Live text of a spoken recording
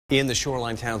In the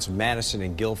shoreline towns of Madison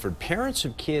and Guilford, parents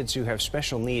of kids who have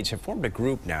special needs have formed a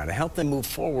group now to help them move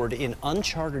forward in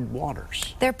uncharted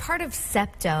waters. They're part of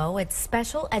SEPTO. It's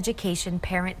Special Education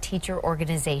Parent-Teacher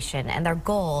Organization, and their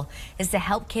goal is to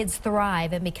help kids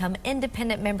thrive and become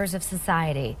independent members of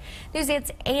society. News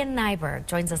 8's Ann Nyberg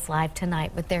joins us live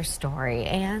tonight with their story.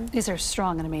 Ann? These are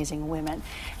strong and amazing women.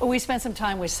 We spent some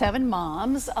time with 7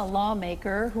 moms, a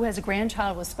lawmaker who has a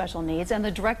grandchild with special needs, and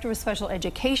the director of special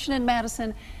education in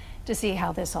Madison to see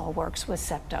how this all works with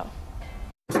SEPTO.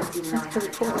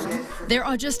 There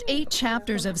are just 8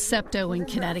 chapters of SEPTO in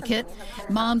Connecticut.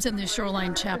 Moms in the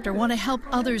Shoreline chapter want to help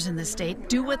others in the state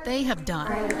do what they have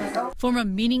done. Form a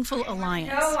meaningful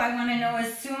alliance. I want to know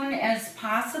as soon as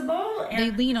possible. They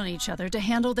lean on each other to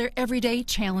handle their everyday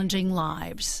challenging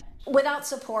lives. Without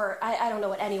support, I don't know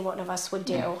what any one of us would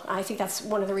do. I think that's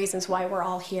one of the reasons why we're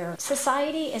all here.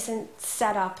 Society isn't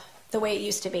set up the way it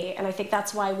used to be, and I think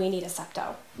that's why we need a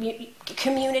SEPTO.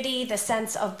 Community, the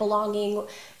sense of belonging,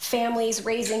 families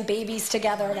raising babies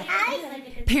together.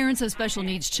 Parents of special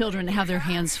needs children have their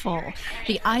hands full.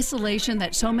 The isolation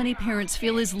that so many parents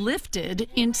feel is lifted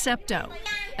in SEPTO.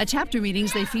 At chapter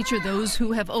meetings, they feature those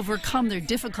who have overcome their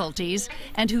difficulties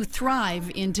and who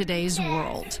thrive in today's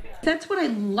world. That's what I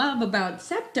love about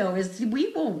SEPTO is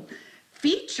we will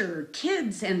feature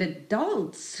kids and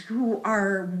adults who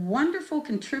are wonderful,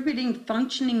 contributing,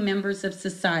 functioning members of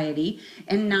society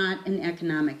and not an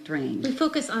economic drain. We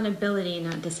focus on ability,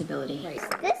 not disability. Right.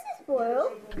 This is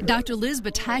blue. Dr. Liz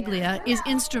Battaglia is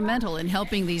instrumental in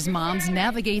helping these moms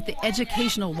navigate the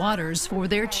educational waters for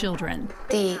their children.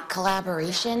 The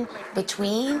collaboration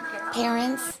between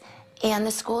parents and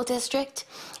the school district,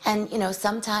 and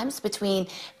sometimes between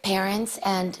parents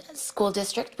and school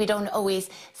district, we don't always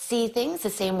see things the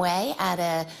same way at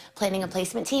a planning and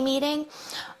placement team meeting,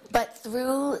 but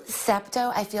through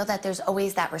SEPTO, I feel that there's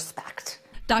always that respect.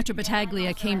 Dr.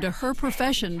 Battaglia came to her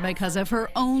profession because of her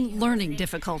own learning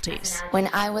difficulties. When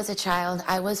I was a child,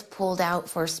 I was pulled out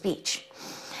for speech.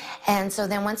 And so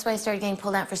then once I started getting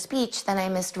pulled out for speech, then I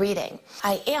missed reading.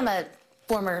 I am a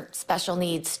former special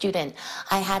needs student.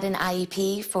 I had an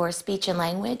IEP for speech and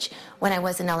language when I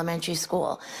was in elementary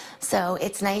school. So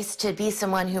it's nice to be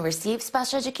someone who receives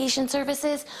special education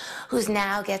services, who's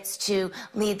now gets to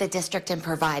lead the district in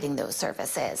providing those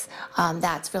services.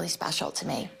 That's really special to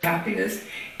me. Happiness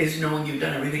is knowing you've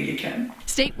done everything you can.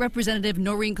 State Representative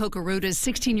Noreen Cocoruta's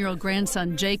 16-year-old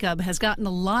grandson Jacob has gotten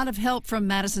a lot of help from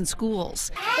Madison schools.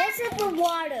 This is for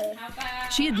water.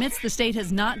 She admits the state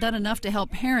has not done enough to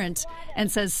help parents and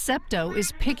says SEPTO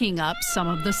is picking up some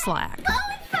of the slack.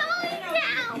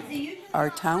 Our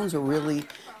towns are really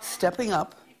stepping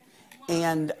up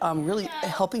and really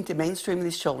helping to mainstream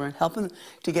these children, helping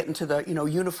to get into the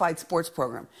unified sports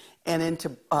program and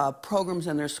into programs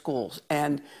in their schools.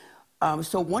 And so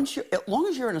as long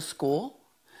as you're in a school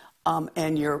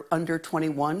and you're under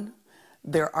 21,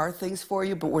 there are things for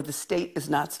you, but where the state is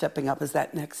not stepping up is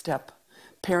that next step.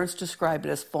 Parents describe it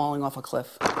as falling off a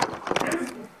cliff.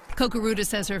 Cocoruta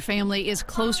says her family is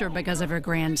closer because of her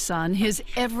grandson. His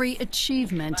every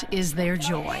achievement is their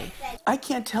joy. I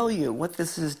can't tell you what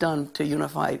this has done to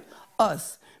unify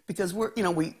us because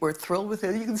we're thrilled with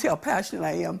it. You can see how passionate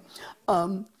I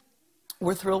am.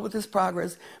 We're thrilled with this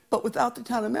progress, but without the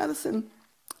town of Madison,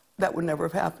 that would never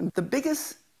have happened. The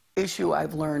biggest issue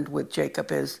I've learned with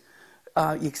Jacob is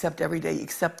you accept every day, you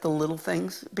accept the little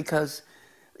things because,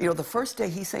 the first day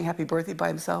he sang happy birthday by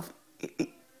himself,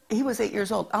 he was 8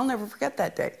 years old. I'll never forget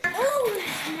that day. Oh,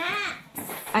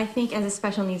 snacks. I think as a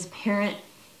special needs parent,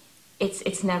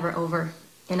 it's never over.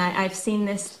 And I've seen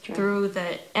this through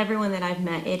everyone that I've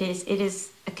met. It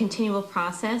is a continual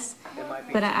process,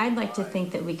 but I'd like to think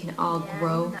that we can all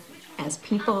grow as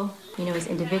people, as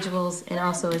individuals, and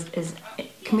also as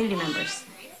community members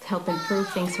to help improve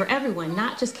things for everyone,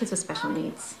 not just kids with special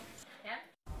needs.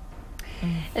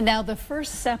 And now the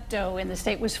first SEPTO in the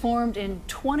state was formed in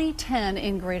 2010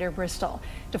 in Greater Bristol.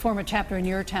 To form a chapter in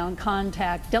your town,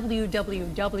 contact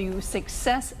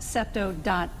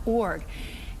www.successsepto.org.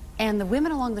 And the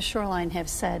women along the shoreline have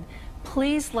said,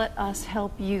 please let us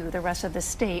help you, the rest of the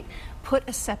state, put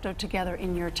a SEPTO together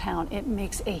in your town. It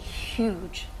makes a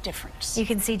huge difference. You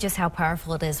can see just how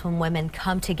powerful it is when women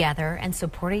come together and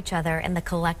support each other, and the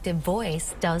collective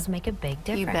voice does make a big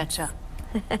difference. You betcha.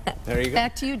 There you go.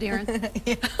 Back to you, Darren.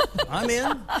 I'm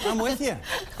in. I'm with you.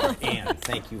 Ann,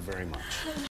 thank you very much.